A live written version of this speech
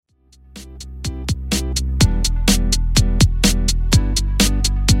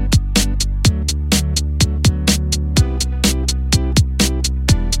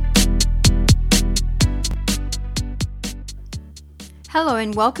Hello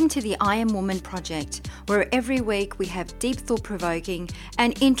and welcome to the I Am Woman Project, where every week we have deep thought-provoking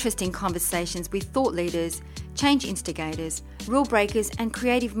and interesting conversations with thought leaders, change instigators, rule breakers and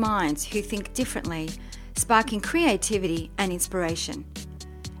creative minds who think differently, sparking creativity and inspiration.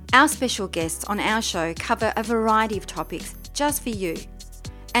 Our special guests on our show cover a variety of topics just for you,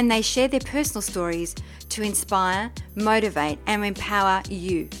 and they share their personal stories to inspire, motivate and empower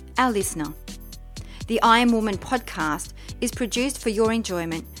you, our listener. The I Am Woman podcast is produced for your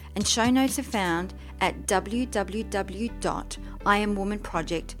enjoyment, and show notes are found at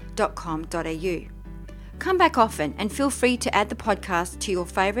www.iamwomanproject.com.au. Come back often and feel free to add the podcast to your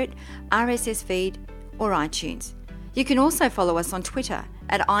favourite RSS feed or iTunes. You can also follow us on Twitter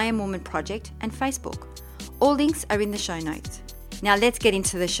at I Am Woman Project and Facebook. All links are in the show notes. Now let's get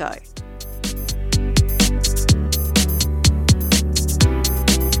into the show.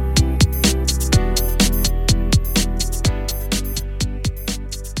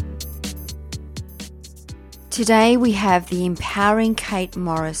 Today we have the empowering Kate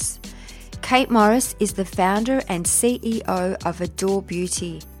Morris. Kate Morris is the founder and CEO of Adore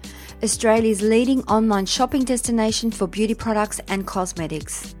Beauty, Australia's leading online shopping destination for beauty products and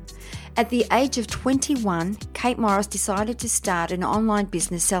cosmetics. At the age of 21, Kate Morris decided to start an online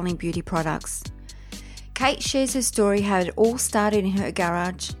business selling beauty products. Kate shares her story how it all started in her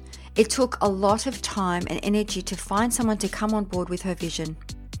garage. It took a lot of time and energy to find someone to come on board with her vision.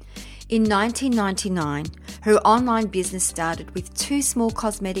 In 1999, her online business started with 2 small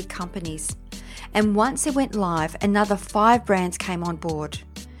cosmetic companies, and once it went live, another 5 brands came on board.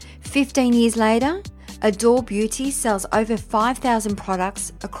 15 years later, Adore Beauty sells over 5,000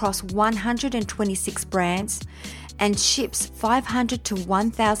 products across 126 brands and ships 500 to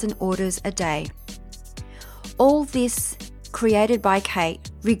 1,000 orders a day. All this created by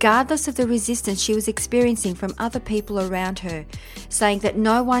Kate, regardless of the resistance she was experiencing from other people around her, saying that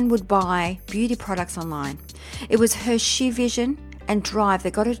no one would buy beauty products online. It was her sheer vision and drive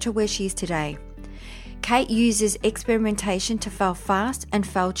that got her to where she is today. Kate uses experimentation to fail fast and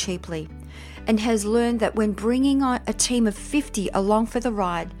fail cheaply, and has learned that when bringing on a team of 50 along for the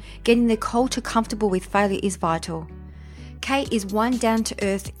ride, getting the culture comfortable with failure is vital. Kate is one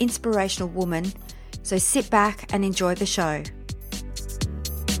down-to-earth, inspirational woman, so sit back and enjoy the show.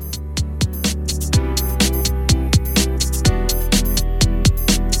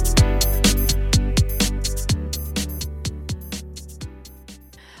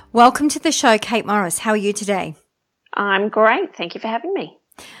 Welcome to the show, Kate Morris. How are you today? I'm great. Thank you for having me.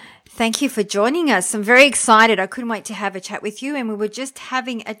 Thank you for joining us. I'm very excited. I couldn't wait to have a chat with you, and we were just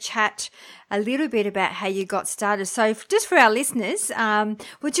having a chat a little bit about how you got started. So just for our listeners,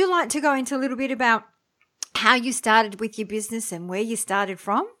 would you like to go into a little bit about how you started with your business and where you started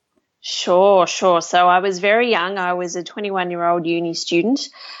from? Sure. So I was very young. I was a 21-year-old uni student,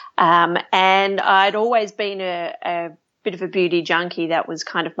 and I'd always been a bit of a beauty junkie. That was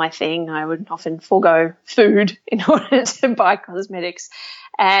kind of my thing. I would often forego food in order to buy cosmetics.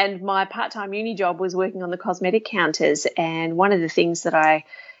 And my part-time uni job was working on the cosmetic counters. And one of the things that I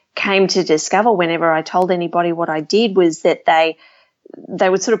came to discover whenever I told anybody what I did was that they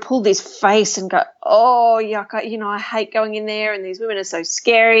would sort of pull this face and go, oh, yuck, I hate going in there, and these women are so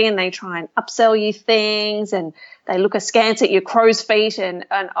scary, and they try and upsell you things, and they look askance at your crow's feet, and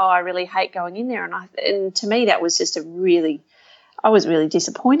I really hate going in there. And to me, that was just I was really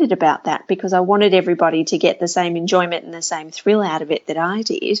disappointed about that, because I wanted everybody to get the same enjoyment and the same thrill out of it that I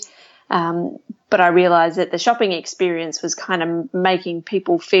did. But I realised that the shopping experience was kind of making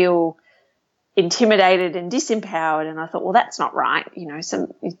people feel intimidated and disempowered, and I thought, well, that's not right.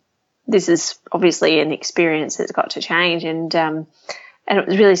 This is obviously an experience that's got to change, and it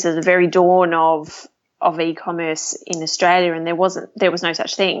was really sort of the very dawn of e-commerce in Australia, and there was no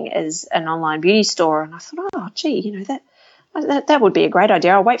such thing as an online beauty store. And I thought, oh, gee, that would be a great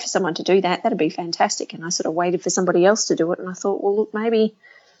idea. I'll wait for someone to do that. That'd be fantastic. And I sort of waited for somebody else to do it, and I thought, well, look, maybe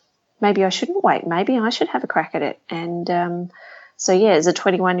I shouldn't wait. Maybe I should have a crack at it. And so, yeah, as a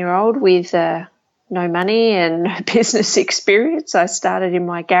 21-year-old with no money and no business experience, I started in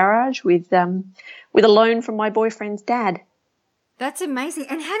my garage with a loan from my boyfriend's dad. That's amazing.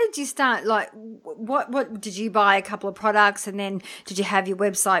 And how did you start? Like, what did you buy? A couple of products, and then did you have your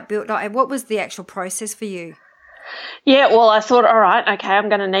website built? And what was the actual process for you? Yeah, well, I thought, all right, okay, I'm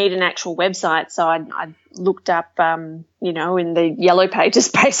going to need an actual website. So I looked up, in the yellow pages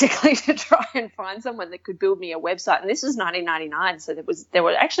basically to try and find someone that could build me a website. And this was 1999, so there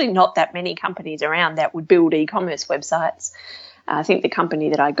were actually not that many companies around that would build e-commerce websites. I think the company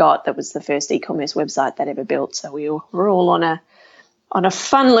that I got, that was the first e-commerce website that ever built. So we were all on a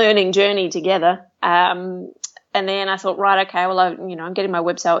fun learning journey together. And then I thought, right, okay, well, I'm getting my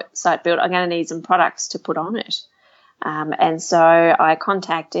website built. I'm going to need some products to put on it. And so I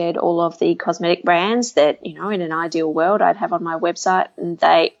contacted all of the cosmetic brands that, in an ideal world I'd have on my website, and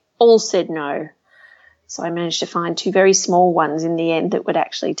they all said no. So I managed to find 2 very small ones in the end that would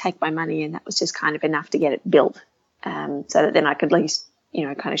actually take my money, and that was just kind of enough to get it built, so that then I could at least,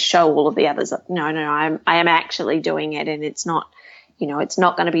 kind of show all of the others, no, I am actually doing it, and it's not, it's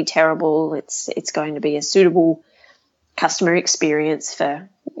not going to be terrible. It's going to be a suitable customer experience for,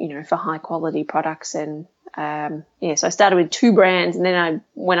 for high quality products. And so I started with 2 brands, and then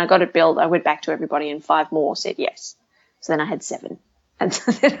when I got it built, I went back to everybody, and 5 more said yes. So then I had 7. And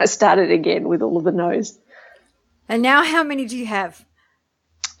so then I started again with all of the no's. And now how many do you have?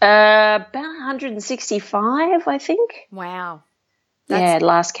 About 165, I think. Wow.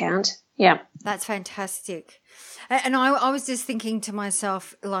 Last count. Yeah. That's fantastic. And I was just thinking to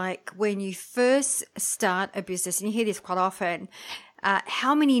myself, like, when you first start a business, and you hear this quite often,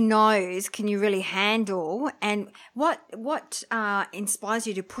 how many no's can you really handle, and what inspires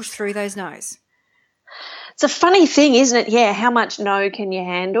you to push through those no's? It's a funny thing, isn't it? Yeah, how much no can you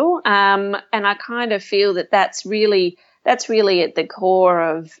handle? And I kind of feel that's really at the core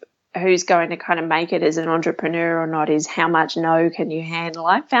of who's going to kind of make it as an entrepreneur or not, is how much no can you handle.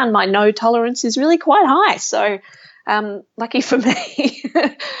 I found my no tolerance is really quite high. So lucky for me.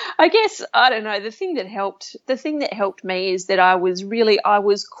 I guess, I don't know, the thing that helped me is that I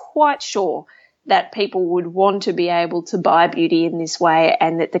was quite sure that people would want to be able to buy beauty in this way,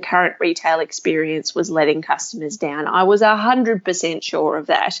 and that the current retail experience was letting customers down. I was 100% sure of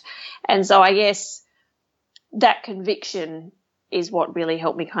that. And so I guess that conviction is what really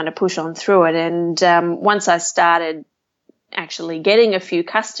helped me kind of push on through it. And once I started actually getting a few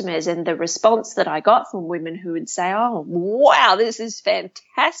customers, and the response that I got from women who would say, oh, wow, this is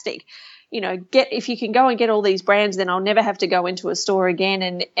fantastic. If you can go and get all these brands, then I'll never have to go into a store again,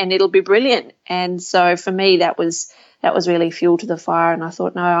 and it'll be brilliant. And so for me, that was really fuel to the fire. And I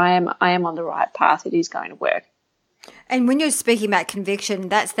thought, no, I am on the right path. It is going to work. And when you're speaking about conviction,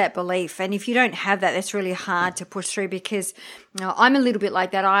 that's that belief. And if you don't have that, that's really hard to push through, because I'm a little bit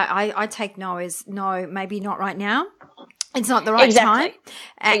like that. I take no as no, maybe not right now. It's not the right time.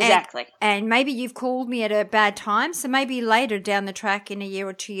 Exactly. And maybe you've called me at a bad time. So maybe later down the track in a year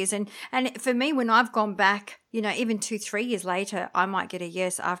or 2 years. And for me, when I've gone back, even 2-3 years later, I might get a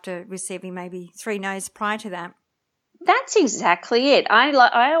yes after receiving maybe 3 no's prior to that. That's exactly it.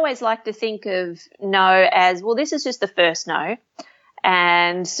 I always like to think of no as, well, this is just the first no,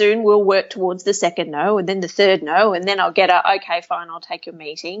 and soon we'll work towards the second no, and then the third no, and then I'll get okay, fine, I'll take your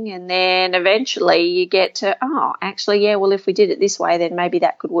meeting. And then eventually you get to, oh, actually, yeah, well, if we did it this way, then maybe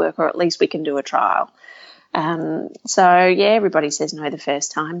that could work, or at least we can do a trial. So, yeah, everybody says no the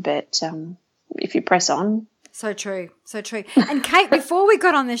first time, but if you press on. So true. And Kate, before we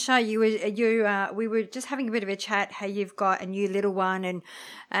got on the show, we were just having a bit of a chat how you've got a new little one, and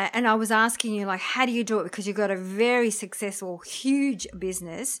I was asking you, like, how do you do it, because you've got a very successful, huge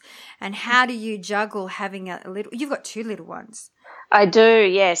business, and how do you juggle having you've got 2 little ones? I do,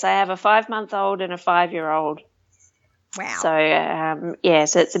 yes. I have a 5-month-old and a 5-year-old. Wow. So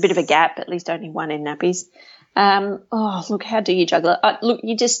so it's a bit of a gap, at least only one in nappies. Look, how do you juggle it? Look,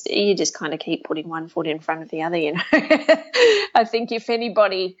 you just kind of keep putting one foot in front of the other, I think if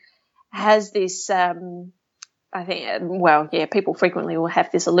anybody has this, people frequently will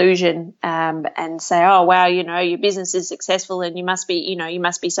have this illusion and say, oh, wow, your business is successful and you must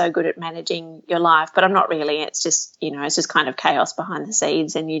be so good at managing your life. But I'm not really. It's just, it's just kind of chaos behind the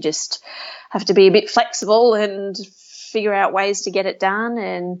scenes, and you just have to be a bit flexible and figure out ways to get it done,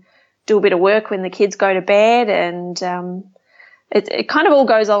 and do a bit of work when the kids go to bed, and it kind of all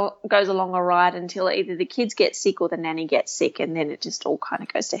goes along all right until either the kids get sick or the nanny gets sick, and then it just all kind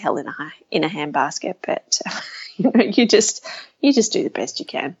of goes to hell in a handbasket. But you just do the best you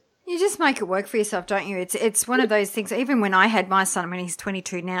can. You just make it work for yourself, don't you? It's one of those things. Even when I had my son, I mean, he's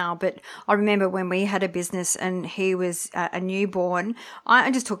 22 now, but I remember when we had a business and he was a newborn,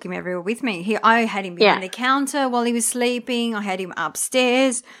 I just took him everywhere with me. I had him behind the counter while he was sleeping. I had him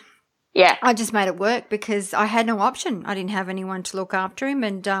upstairs. Yeah. I just made it work because I had no option. I didn't have anyone to look after him,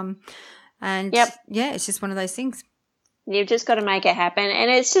 and it's just one of those things. You've just got to make it happen,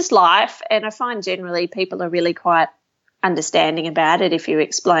 and it's just life. And I find generally people are really quite understanding about it if you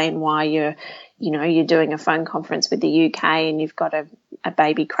explain why you're doing a phone conference with the UK and you've got a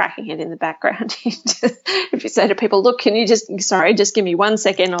baby cracking it in the background. If you say to people, look, can you just give me 1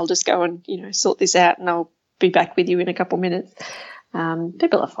 second, I'll just go and sort this out, and I'll be back with you in a couple of minutes.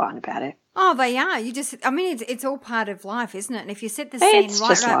 People are fine about it. Oh, they are. It's all part of life, isn't it? And if you set the scene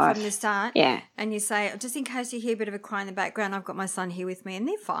right from the start, and you say, just in case you hear a bit of a cry in the background, I've got my son here with me, and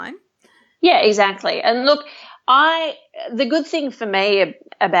they're fine. Yeah, exactly. And look, the good thing for me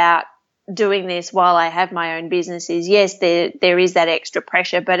about doing this while I have my own business is, yes, there is that extra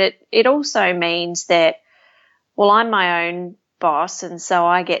pressure, but it also means that, well, I'm my own boss, and so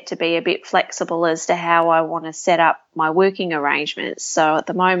I get to be a bit flexible as to how I want to set up my working arrangements. So at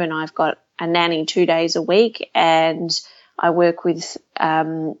the moment I've got a nanny 2 days a week, and I work with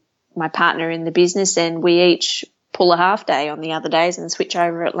my partner in the business, and we each pull a half day on the other days and switch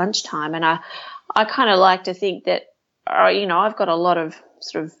over at lunchtime. And I kind of like to think that, I've got a lot of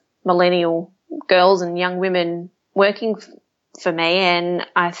sort of millennial girls and young women working for me, and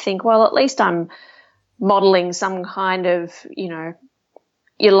I think, well, at least I'm modeling some kind of, your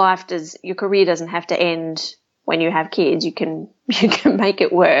career doesn't have to end when you have kids. You can make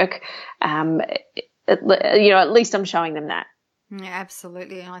it work. At least I'm showing them that. Yeah,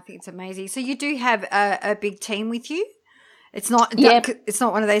 absolutely. I think it's amazing. So you do have a big team with you? It's not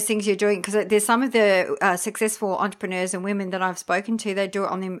one of those things you're doing, because there's some of the successful entrepreneurs and women that I've spoken to, they do it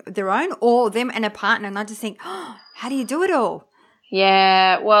on their own, or them and a partner. And I just think, how do you do it all?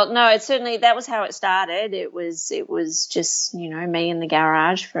 Yeah, well, no, that was how it started. It was just, me in the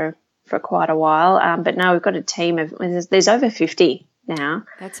garage for quite a while. But no, we've got a team there's over 50 now.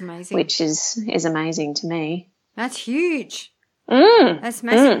 That's amazing. Which is amazing to me. That's huge. That's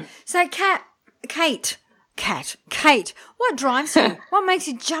massive. So Kate, what drives you? What makes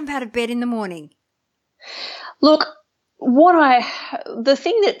you jump out of bed in the morning? Look, the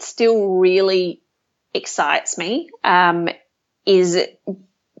thing that still really excites me, is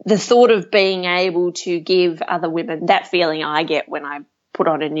the thought of being able to give other women that feeling I get when I put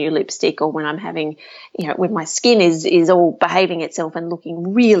on a new lipstick, or when I'm having, when my skin is all behaving itself and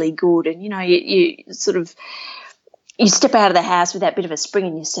looking really good. And, you sort of, you step out of the house with that bit of a spring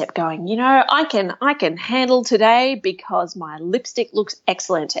in your step going, I can handle today because my lipstick looks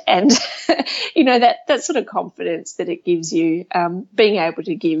excellent. And, that sort of confidence that it gives you, being able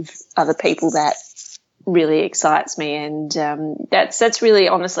to give other people that really excites me. And that's really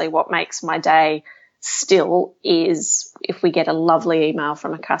honestly what makes my day still, is if we get a lovely email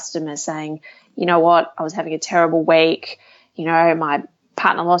from a customer saying, you know what, I was having a terrible week, my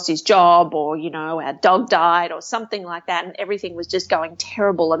partner lost his job, or, our dog died, or something like that, and everything was just going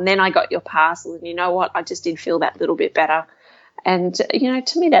terrible, and then I got your parcel, and you know what, I just did feel that little bit better. And,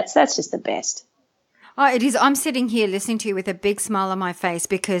 to me that's just the best. Oh, it is. I'm sitting here listening to you with a big smile on my face,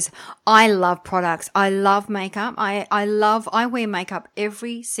 because I love products. I love makeup. I wear makeup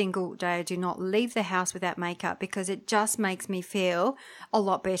every single day. I do not leave the house without makeup, because it just makes me feel a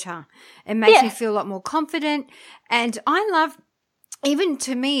lot better. It makes me feel a lot more confident. And I love, even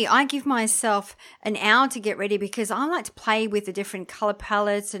to me, I give myself an hour to get ready, because I like to play with the different color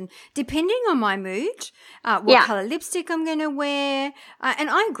palettes, and depending on my mood, what color lipstick I'm going to wear. And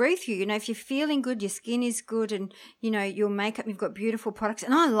I agree with you. If you're feeling good, your skin is good, and, your makeup, you've got beautiful products.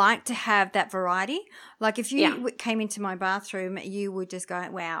 And I like to have that variety. Like if you came into my bathroom, you would just go,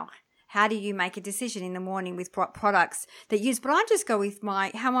 wow, how do you make a decision in the morning with products that you use? But I just go with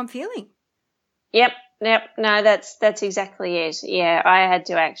how I'm feeling. Yep. No, that's exactly it. Yeah, I had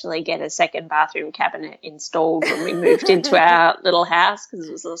to actually get a second bathroom cabinet installed when we moved into our little house, because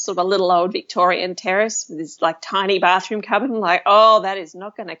it was a sort of a little old Victorian terrace with this like tiny bathroom cabinet. Like, that is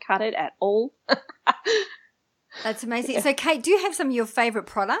not going to cut it at all. That's amazing. Yeah. So, Kate, do you have some of your favourite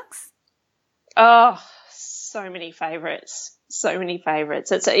products? Oh, so many favourites.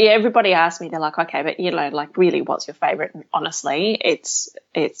 It's everybody asks me, they're like, okay, but like really, what's your favourite? And honestly, it's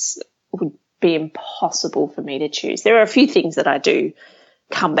would be impossible for me to choose. There are a few things that I do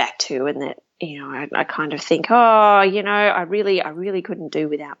come back to, and that I kind of think, I really couldn't do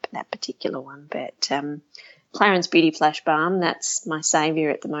without that particular one. But Clarins Beauty Flash Balm, that's my saviour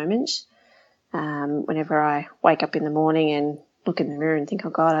at the moment. Whenever I wake up in the morning and look in the mirror and think,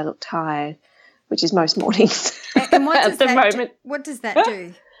 oh God, I look tired, which is most mornings. And what does at the moment. What does that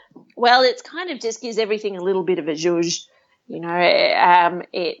do? Well, it's kind of just gives everything a little bit of a zhuzh.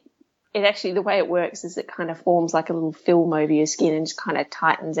 It actually, the way it works is it kind of forms like a little film over your skin and just kind of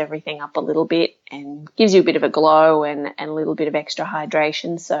tightens everything up a little bit and gives you a bit of a glow and a little bit of extra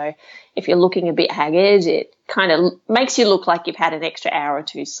hydration. So if you're looking a bit haggard, it kind of makes you look like you've had an extra hour or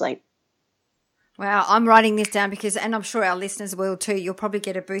two sleep. Wow, I'm writing this down and I'm sure our listeners will too. You'll probably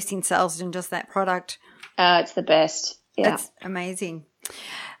get a boost in sales in just that product. It's the best. Yeah. That's amazing.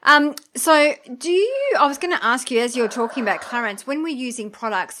 So I was going to ask you, as you're talking about Clarence, when we're using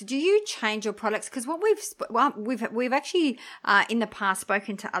products, do you change your products? Because what we've actually, in the past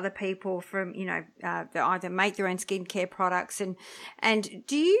spoken to other people from, that either make their own skincare products and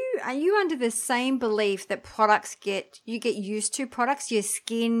are you under the same belief that you get used to products, your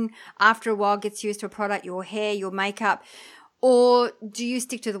skin after a while gets used to a product, your hair, your makeup, or do you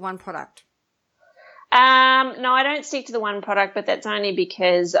stick to the one product? No, I don't stick to the one product, but that's only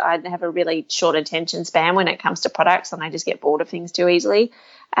because I have a really short attention span when it comes to products and I just get bored of things too easily.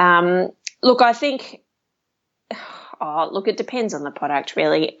 Look, I think, it depends on the product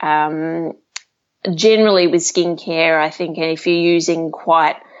really. Generally with skincare, I think if you're using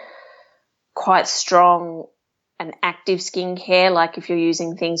quite strong and active skincare, like if you're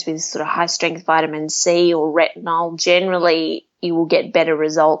using things with sort of high strength vitamin C or retinol, generally you will get better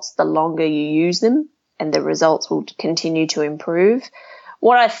results the longer you use them, and the results will continue to improve.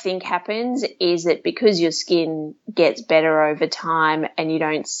 What I think happens is that because your skin gets better over time and you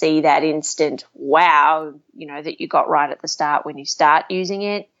don't see that instant wow, that you got right at the start when you start using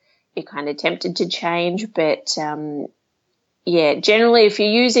it, you're kind of tempted to change. But, generally if you're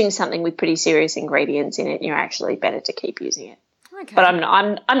using something with pretty serious ingredients in it, you're actually better to keep using it. Okay. But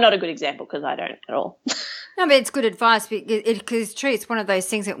I'm not a good example because I don't at all. No, but it's good advice because it's true. It's one of those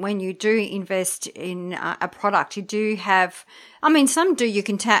things that when you do invest in a product, you do have, some do, you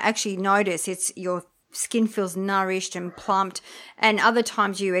can actually notice your skin feels nourished and plumped, and other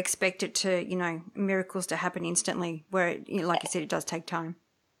times you expect it to, miracles to happen instantly where, like you said, it does take time.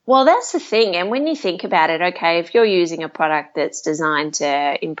 Well, that's the thing. And when you think about it, okay, if you're using a product that's designed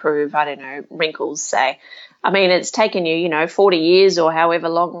to improve, wrinkles, say, it's taken you, 40 years or however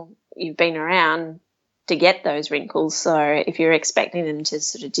long you've been around to get those wrinkles. So if you're expecting them to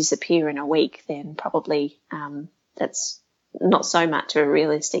sort of disappear in a week, then probably that's not so much a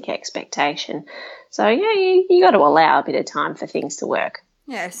realistic expectation. So, you got to allow a bit of time for things to work.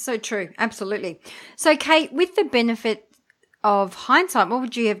 Yeah, so true. Absolutely. So, Kate, with the benefit of hindsight, what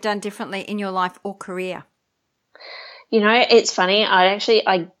would you have done differently in your life or career? It's funny.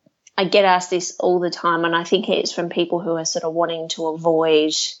 I get asked this all the time, and I think it's from people who are sort of wanting to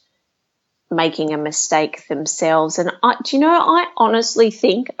avoid making a mistake themselves. And I honestly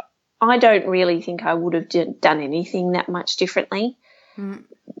think, I don't really think I would have done anything that much differently.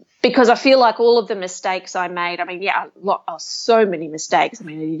 Because I feel like all of the mistakes I made, so many mistakes. I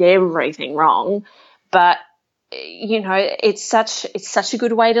did everything wrong, but it's such a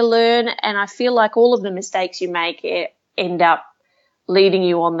good way to learn. And I feel like all of the mistakes you make end up leading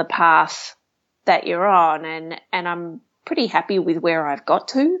you on the path that you're on. And I'm pretty happy with where I've got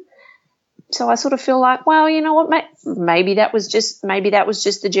to. So I sort of feel like, well, you know what, mate, maybe that was just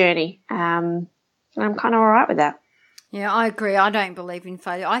the journey. And I'm kind of all right with that. Yeah, I agree. I don't believe in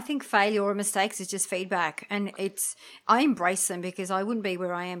failure. I think failure or mistakes is just feedback, and I embrace them because I wouldn't be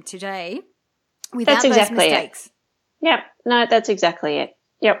where I am today without those mistakes. Yep. No, that's exactly it.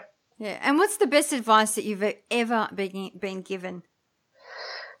 Yep. Yeah. And what's the best advice that you've ever been given?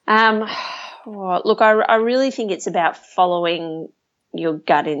 Look, I really think it's about following your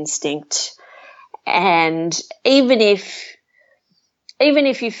gut instinct. And even if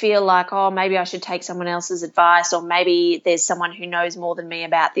you feel like, oh, maybe I should take someone else's advice, or maybe there's someone who knows more than me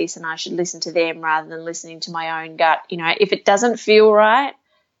about this and I should listen to them rather than listening to my own gut, if it doesn't feel right,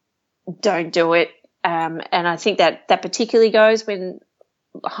 don't do it. And I think that particularly goes when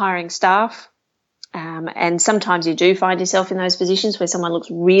hiring staff. And sometimes you do find yourself in those positions where someone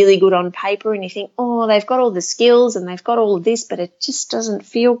looks really good on paper and you think, oh, they've got all the skills and they've got all of this, but it just doesn't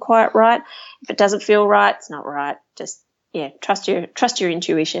feel quite right. If it doesn't feel right, it's not right. Just, trust your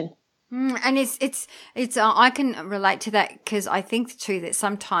intuition. And it's I can relate to that because I think too that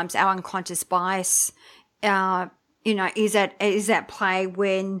sometimes our unconscious bias, is at play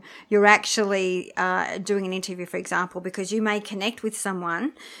when you're actually doing an interview, for example, because you may connect with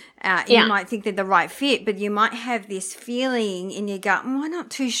someone, you might think they're the right fit, but you might have this feeling in your gut, I'm not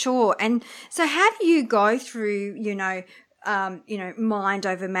too sure. And so how do you go through, mind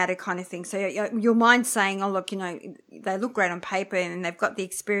over matter kind of thing? So your mind's saying, oh, look, they look great on paper and they've got the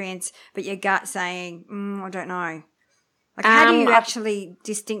experience, but your gut saying, I don't know. Like how do you actually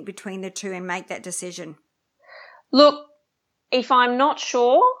distinct between the two and make that decision? Look, if I'm not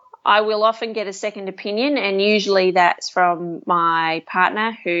sure, I will often get a second opinion, and usually that's from my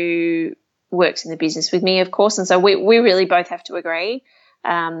partner who works in the business with me, of course, and so we really both have to agree,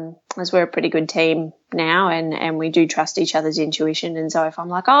 as we're a pretty good team now, and we do trust each other's intuition. And so if I'm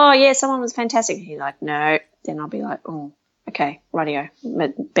like, oh, yeah, someone was fantastic, and he's like, no, then I'll be like, oh, okay, rightio,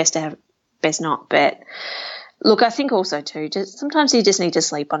 best not. But Look, I think also too, just sometimes you just need to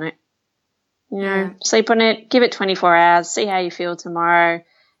sleep on it. Sleep on it, give it 24 hours, see how you feel tomorrow.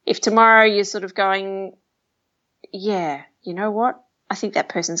 If tomorrow you're sort of going, yeah, you know what, I think that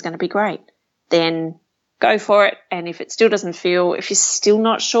person's going to be great, then go for it. And if it still doesn't feel, if you're still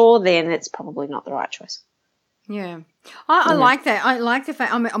not sure, then it's probably not the right choice. Yeah. I like that. I like the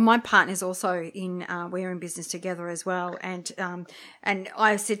fact, my partner's also we're in business together as well. And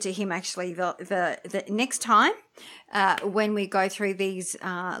I said to him, actually, the next time, when we go through these,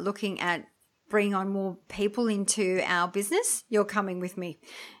 looking at bringing on more people into our business, you're coming with me,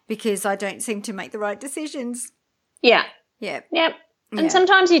 because I don't seem to make the right decisions. Yeah. Yeah. Yep. And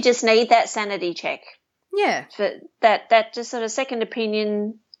sometimes you just need that sanity check. Yeah. For that just sort of second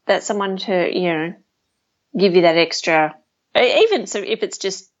opinion, that someone to, give you that extra, even so if it's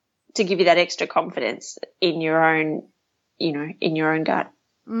just to give you that extra confidence in your own, in your own gut.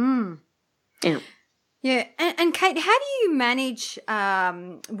 Mm. Yeah. Yeah. And Kate, how do you manage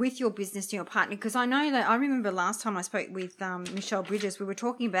with your business and your partner? Because I know that I remember last time I spoke with Michelle Bridges, we were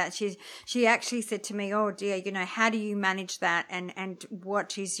talking about, she actually said to me, oh dear, how do you manage that, and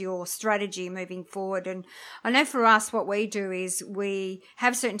what is your strategy moving forward? And I know for us, what we do is we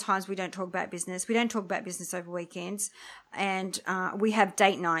have certain times we don't talk about business. We don't talk about business over weekends, and we have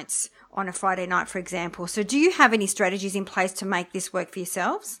date nights on a Friday night, for example. So do you have any strategies in place to make this work for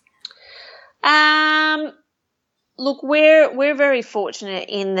yourselves? Look, we're very fortunate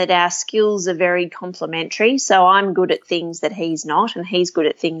in that our skills are very complementary. So I'm good at things that he's not, and he's good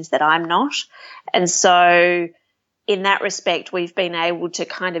at things that I'm not. And so in that respect, we've been able to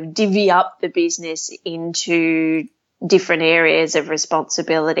kind of divvy up the business into different areas of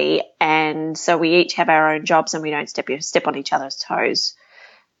responsibility. And so we each have our own jobs, and we don't step on each other's toes.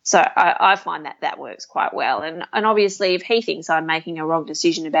 So I find that works quite well. And obviously if he thinks I'm making a wrong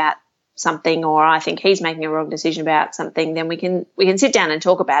decision about something, or I think he's making a wrong decision about something, then we can sit down and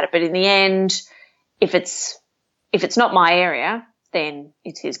talk about it. But in the end, if it's not my area, then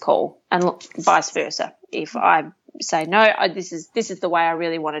it's his call, and vice versa. If I say no, this is the way I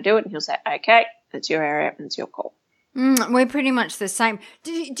really want to do it, and he'll say, okay, it's your area and it's your call. We're pretty much the same.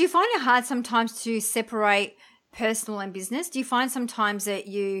 Do you find it hard sometimes to separate personal and business? Do you find sometimes that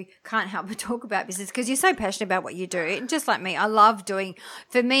you can't help but talk about business because you're so passionate about what you do? And just like me, I love doing,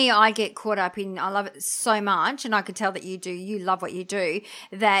 for me, I get caught up in, I love it so much, and I can tell that you love what you do,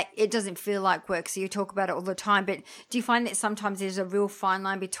 that it doesn't feel like work. So you talk about it all the time. But do you find that sometimes there's a real fine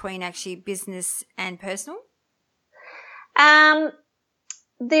line between actually business and personal?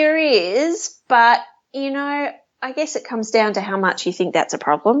 There is, but I guess it comes down to how much you think that's a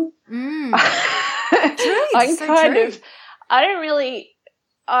problem. I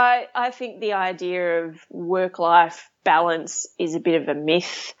think the idea of work-life balance is a bit of a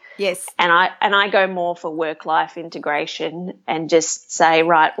myth. Yes. And I go more for work-life integration, and just say,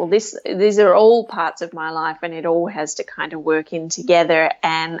 right, well, these are all parts of my life, and it all has to kind of work in together.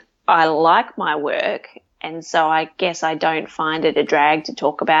 And I like my work, and so I guess I don't find it a drag to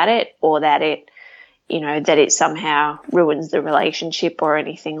talk about it, or that it somehow ruins the relationship or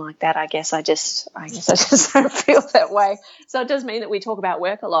anything like that. I guess I just don't feel that way. So it does mean that we talk about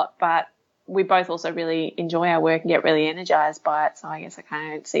work a lot, but we both also really enjoy our work and get really energized by it. So I guess I kind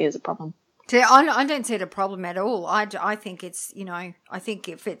of don't see it as a problem. See, I don't see it a problem at all. I think it's, I think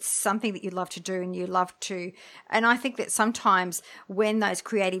if it's something that you love to do and you love to, and I think that sometimes when those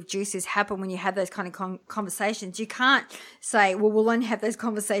creative juices happen, when you have those kind of conversations, you can't say, well, we'll only have those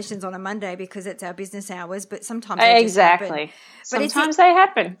conversations on a Monday because it's our business hours, but sometimes they exactly. Sometimes they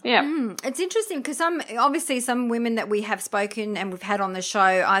happen. Yeah. It's interesting because some women that we have spoken and we've had on the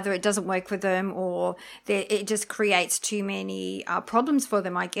show, either it doesn't work for them or it just creates too many problems for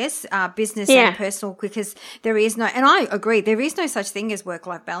them, I guess, business and personal, because there is no, and I agree, there is no such thing as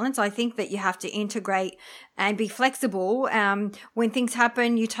work-life balance. I think that you have to integrate and be flexible. When things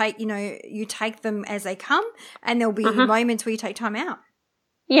happen, you take them as they come, and there'll be moments where you take time out.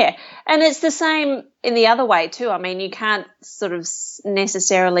 Yeah, and it's the same in the other way too. I mean, you can't sort of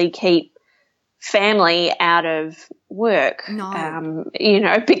necessarily keep family out of work,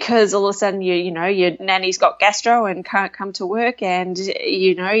 because all of a sudden your nanny's got gastro and can't come to work, and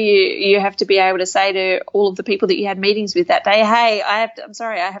you have to be able to say to all of the people that you had meetings with that day, hey, I'm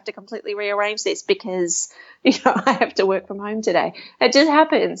sorry, I have to completely rearrange this because I have to work from home today. It just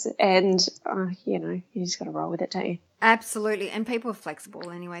happens, and you just got to roll with it, don't you? Absolutely, and people are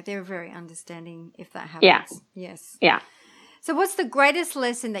flexible anyway. They're very understanding if that happens. Yeah. Yes. Yeah. So what's the greatest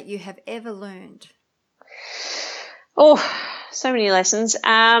lesson that you have ever learned? Oh, so many lessons.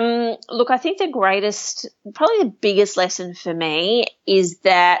 Look, I think probably the biggest lesson for me is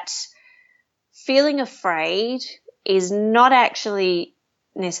that feeling afraid is not actually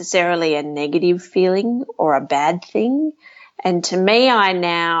necessarily a negative feeling or a bad thing. And to me, I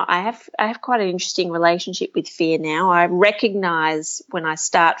have quite an interesting relationship with fear now. I recognize when I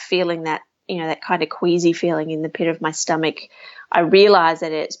start feeling that, that kind of queasy feeling in the pit of my stomach, I realize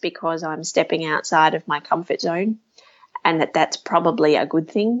that it's because I'm stepping outside of my comfort zone, and that's probably a good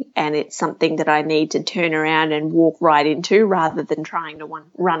thing. And it's something that I need to turn around and walk right into rather than trying to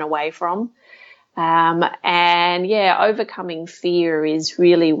run away from. Overcoming fear is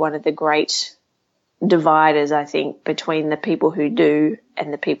really one of the great dividers, I think, between the people who do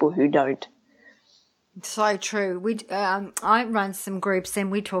and the people who don't. So true. I run some groups and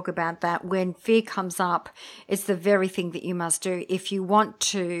we talk about that. When fear comes up, it's the very thing that you must do if you want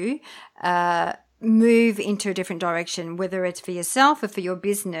to move into a different direction, whether it's for yourself or for your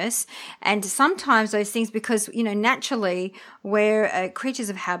business. And sometimes those things, because, naturally we're creatures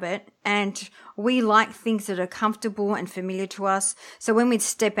of habit and we like things that are comfortable and familiar to us. So when we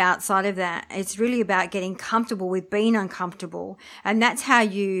step outside of that, it's really about getting comfortable with being uncomfortable. And that's how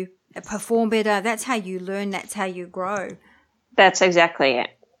you perform better. That's how you learn. That's how you grow. That's exactly it.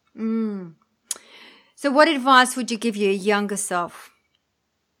 So what advice would you give your younger self?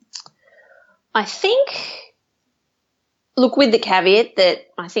 I think, look, with the caveat that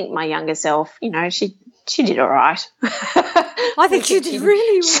I think my younger self, she did all right. I think she did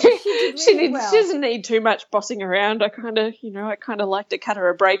really well. She doesn't need too much bossing around. I kind of like to cut her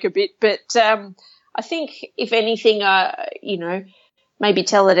a break a bit. But I think, if anything, maybe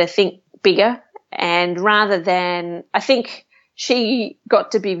tell her to think bigger. And rather than, I think she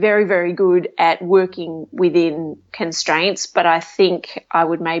got to be very, very good at working within constraints, but I think I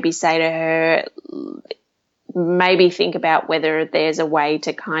would maybe say to her, maybe think about whether there's a way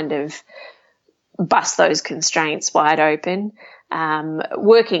to kind of bust those constraints wide open.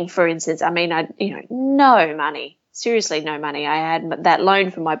 Working, for instance, no money, seriously no money. I had that loan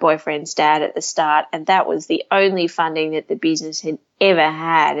from my boyfriend's dad at the start, and that was the only funding that the business had ever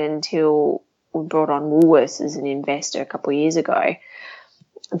had until we brought on Woolworths as an investor a couple of years ago.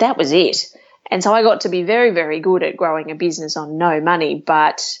 That was it. And so I got to be very, very good at growing a business on no money.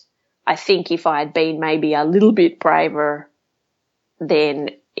 But I think if I had been maybe a little bit braver, then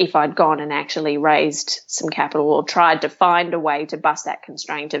if I'd gone and actually raised some capital or tried to find a way to bust that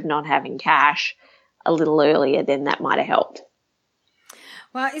constraint of not having cash a little earlier, then that might have helped.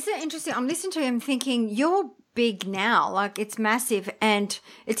 Well, isn't it interesting? I'm listening to him thinking, you're big now, like it's massive. And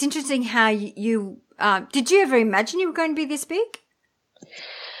it's interesting how you did you ever imagine you were going to be this big?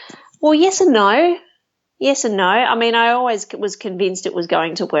 Well, yes and no. Yes and no. I mean, I always was convinced it was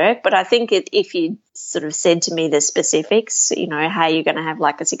going to work, but I think if you sort of said to me the specifics, how you're going to have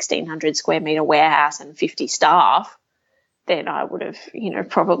like a 1,600 square metre warehouse and 50 staff, then I would have,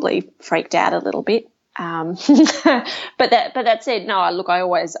 probably freaked out a little bit. But that said, no, look,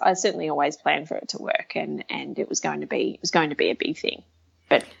 I certainly always planned for it to work, and it was going to be a big thing,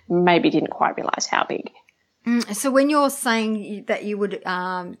 but maybe didn't quite realise how big. So when you're saying that you would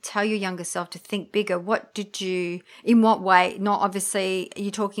tell your younger self to think bigger, in what way? Not obviously, are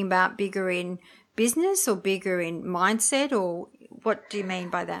you talking about bigger in business or bigger in mindset, or what do you mean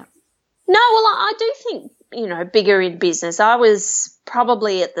by that? No, well, I do think, bigger in business. I was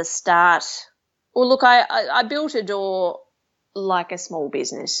probably at the start. Well, look, I built Adore like a small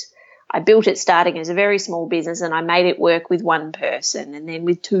business. I built it starting as a very small business, and I made it work with one person and then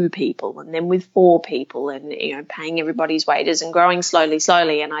with two people and then with four people, and, paying everybody's wages and growing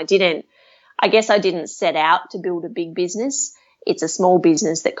slowly. And I guess I didn't set out to build a big business. It's a small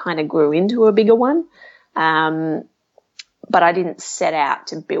business that kind of grew into a bigger one. But I didn't set out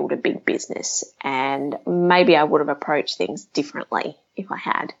to build a big business, and maybe I would have approached things differently if I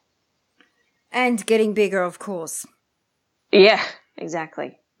had. And getting bigger, of course. Yeah,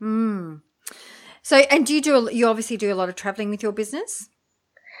 exactly. So, and you obviously do a lot of traveling with your business?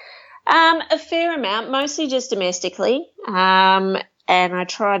 A fair amount, mostly just domestically. And I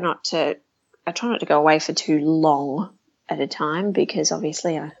try not to go away for too long at a time, because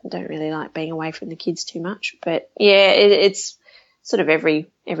obviously I don't really like being away from the kids too much. But yeah, it's sort of every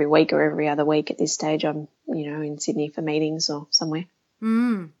week or every other week at this stage. I'm, in Sydney for meetings or somewhere.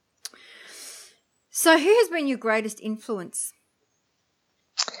 So who has been your greatest influence?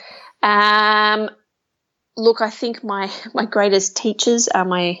 Look, I think my greatest teachers are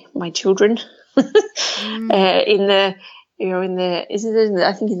my children. I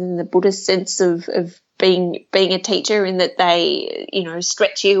think in the Buddhist sense of being a teacher, in that they,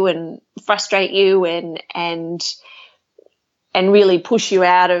 stretch you and frustrate you and and really push you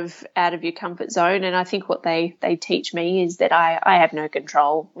out of your comfort zone. And I think what they teach me is that I have no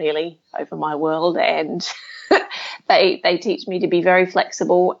control really over my world, and they teach me to be very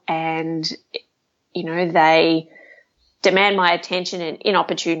flexible, and they demand my attention in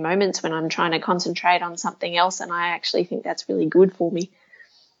inopportune moments when I'm trying to concentrate on something else. And I actually think that's really good for me,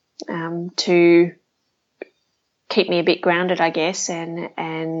 to keep me a bit grounded, I guess,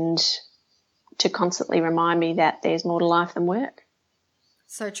 and to constantly remind me that there's more to life than work.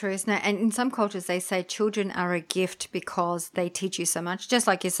 So true, isn't it? And in some cultures, they say children are a gift because they teach you so much, just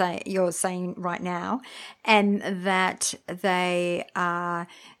like you're saying right now, and that they are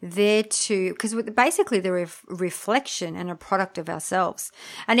there because basically they're a reflection and a product of ourselves.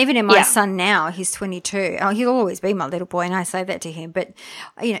 And even in my son now, he's 22. Oh, he'll always be my little boy, and I say that to him. But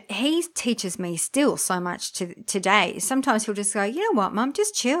he teaches me still so much today. Sometimes he'll just go, "You know what, Mum?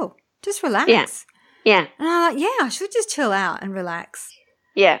 Just chill, just relax." Yeah. And I'm like, "Yeah, I should just chill out and relax."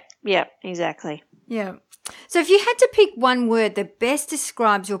 Yeah, exactly. Yeah. So if you had to pick one word that best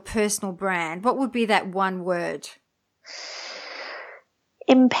describes your personal brand, what would be that one word?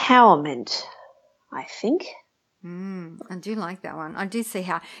 Empowerment, I think. I do like that one. I do see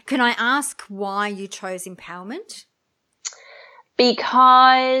how. Can I ask why you chose empowerment?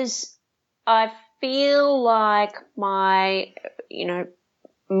 Because I feel like my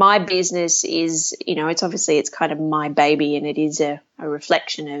business is, it's kind of my baby, and it is a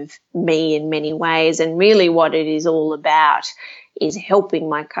reflection of me in many ways. And really what it is all about is helping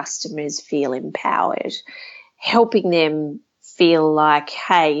my customers feel empowered, helping them feel like,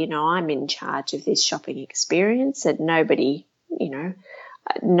 hey, I'm in charge of this shopping experience, and nobody's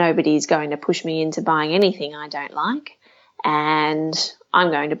going to push me into buying anything I don't like, and I'm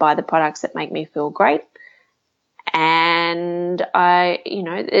going to buy the products that make me feel great. And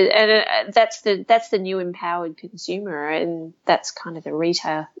that's the new empowered consumer, and that's kind of the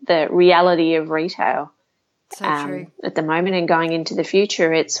reality of retail. So true. At the moment, and going into the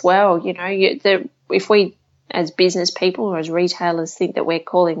future, it's if we as business people or as retailers think that we're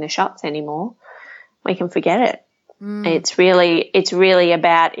calling the shots anymore, we can forget it. It's really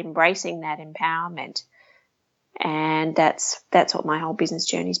about embracing that empowerment, and that's what my whole business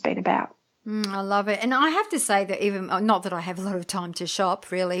journey's been about. I love it. And I have to say that even, not that I have a lot of time to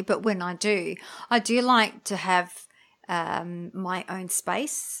shop really, but when I do like to have my own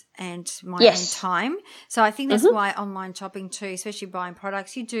space and my own time. So I think that's why online shopping too, especially buying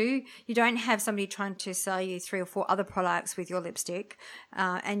products, you don't have somebody trying to sell you 3 or 4 other products with your lipstick,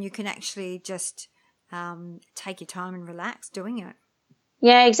 and you can actually just take your time and relax doing it.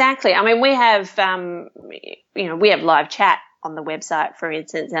 Yeah, exactly. I mean, we have live chat on the website, for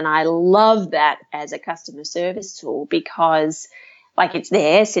instance, and I love that as a customer service tool because, it's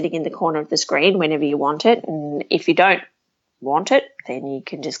there sitting in the corner of the screen whenever you want it, and if you don't want it, then you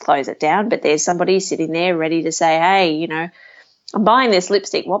can just close it down. But there's somebody sitting there ready to say, hey, I'm buying this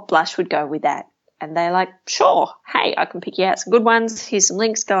lipstick. What blush would go with that? And they're like, sure. Hey, I can pick you out some good ones. Here's some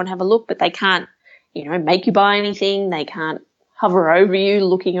links. Go and have a look. But they can't, make you buy anything. They can't hover over you,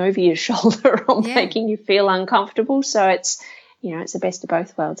 looking over your shoulder or making you feel uncomfortable. So it's the best of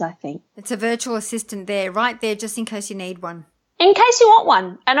both worlds, I think. It's a virtual assistant there, right there, just in case you need one. In case you want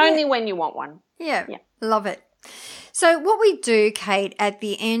one, and only when you want one. Yeah, love it. So what we do, Kate, at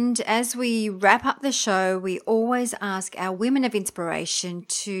the end, as we wrap up the show, we always ask our women of inspiration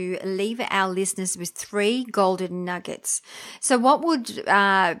to leave our listeners with 3 golden nuggets. So what would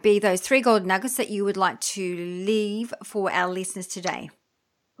be those 3 golden nuggets that you would like to leave for our listeners today?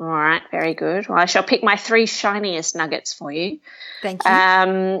 All right, very good. Well, I shall pick my 3 shiniest nuggets for you. Thank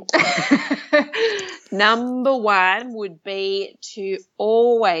you. Number 1 would be to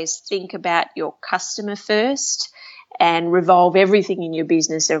always think about your customer first and revolve everything in your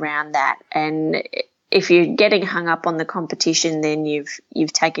business around that. And if you're getting hung up on the competition, then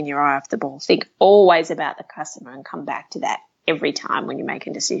you've taken your eye off the ball. Think always about the customer and come back to that every time when you make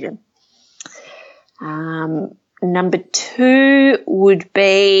a decision. Number 2 would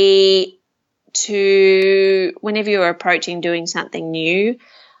be to, whenever you're approaching doing something new,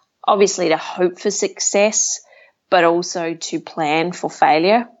 obviously to hope for success, but also to plan for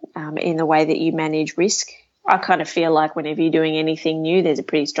failure in the way that you manage risk. I kind of feel like whenever you're doing anything new, there's a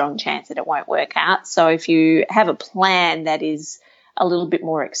pretty strong chance that it won't work out. So if you have a plan that is a little bit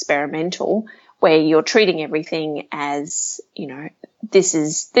more experimental, where you're treating everything as, this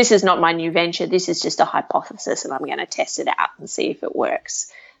is not my new venture, this is just a hypothesis and I'm going to test it out and see if it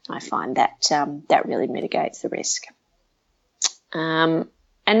works. I find that that really mitigates the risk. And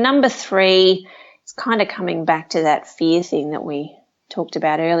number 3, it's kind of coming back to that fear thing that we talked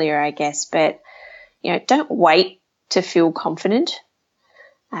about earlier, I guess, but don't wait to feel confident.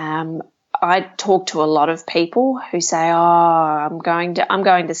 I talk to a lot of people who say, I'm going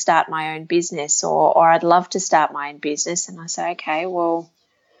to start my own business, or I'd love to start my own business. And I say, okay, well,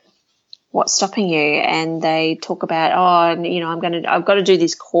 what's stopping you? And they talk about, I've got to do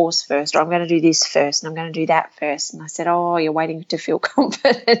this course first, or I'm going to do this first, and I'm going to do that first. And I said, you're waiting to feel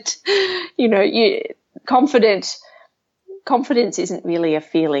confident. Confidence isn't really a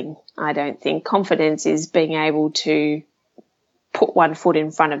feeling, I don't think. Confidence is being able to put one foot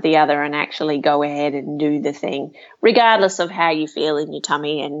in front of the other and actually go ahead and do the thing, regardless of how you feel in your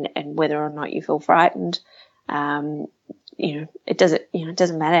tummy and whether or not you feel frightened. It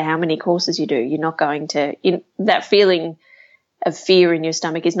doesn't matter how many courses you do. You're not going to, that feeling of fear in your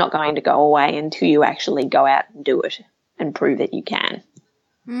stomach is not going to go away until you actually go out and do it and prove that you can.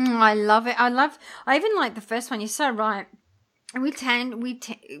 I love it. I even like the first one. You're so right. We can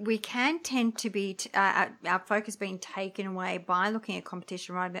tend to be our focus being taken away by looking at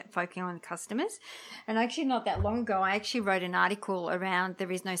competition rather than focusing on the customers. And actually, not that long ago, I actually wrote an article around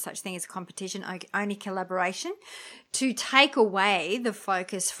there is no such thing as competition, only collaboration, to take away the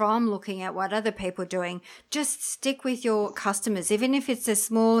focus from looking at what other people are doing. Just stick with your customers, even if it's a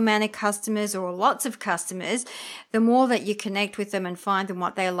small amount of customers or lots of customers. The more that you connect with them and find them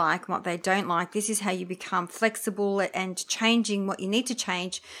what they like and what they don't like, this is how you become flexible and changing what you need to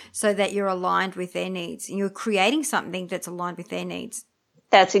change so that you're aligned with their needs and you're creating something that's aligned with their needs.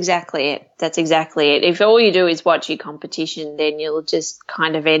 That's exactly it. If all you do is watch your competition, then you'll just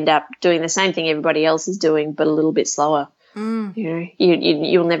kind of end up doing the same thing everybody else is doing, but a little bit slower.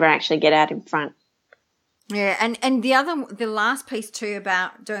 You'll never actually get out in front. Yeah, and the last piece too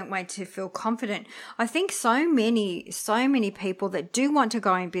about don't wait to feel confident. I think so many people that do want to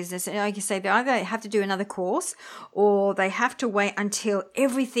go in business, and like you say, they either have to do another course or they have to wait until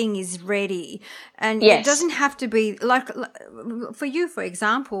everything is ready. And It doesn't have to be like for you, for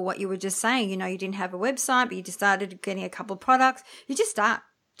example, what you were just saying. You didn't have a website, but you just started getting a couple of products. You just start.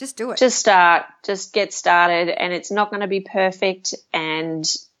 Just do it. Just get started, and it's not going to be perfect, and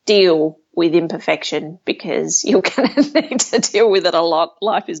deal with imperfection because you're going to need to deal with it a lot.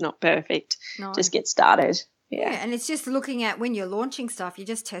 Life is not perfect. No. Just get started. Yeah, and it's just looking at when you're launching stuff, you're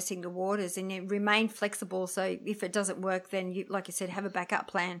just testing the waters and you remain flexible. So if it doesn't work, then you, like you said, have a backup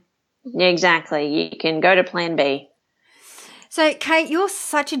plan. Yeah, exactly. You can go to plan B. So, Kate, you're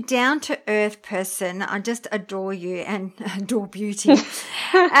such a down-to-earth person. I just adore you and adore beauty.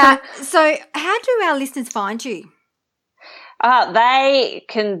 So how do our listeners find you? They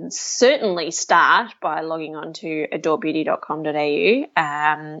can certainly start by logging on to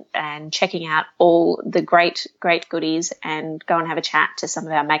adorebeauty.com.au and checking out all the great goodies, and go and have a chat to some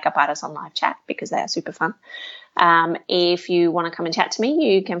of our makeup artists on live chat because they are super fun. If you want to come and chat to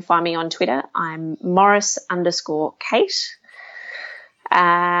me, you can find me on Twitter. I'm Morris_Kate.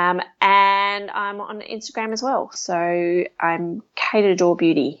 And I'm on Instagram as well. So I'm Kate Adore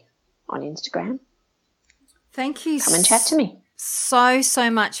Beauty on Instagram. Thank you. Come and chat to me. So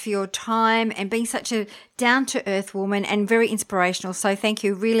much for your time and being such a down-to-earth woman and very inspirational. So thank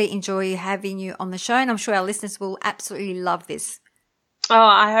you. Really enjoy having you on the show, and I'm sure our listeners will absolutely love this. Oh,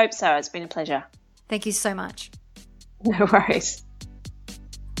 I hope so. It's been a pleasure. Thank you so much. No worries.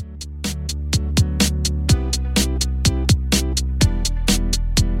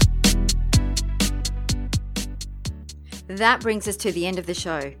 That brings us to the end of the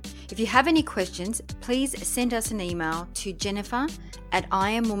show. If you have any questions, please send us an email to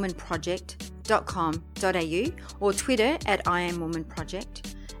jennifer@iamwomanproject.com.au or Twitter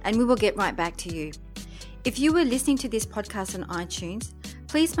 @iamwomanproject, and we will get right back to you. If you were listening to this podcast on iTunes,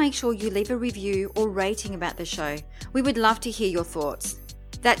 please make sure you leave a review or rating about the show. We would love to hear your thoughts.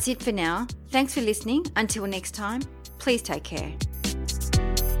 That's it for now. Thanks for listening. Until next time, please take care.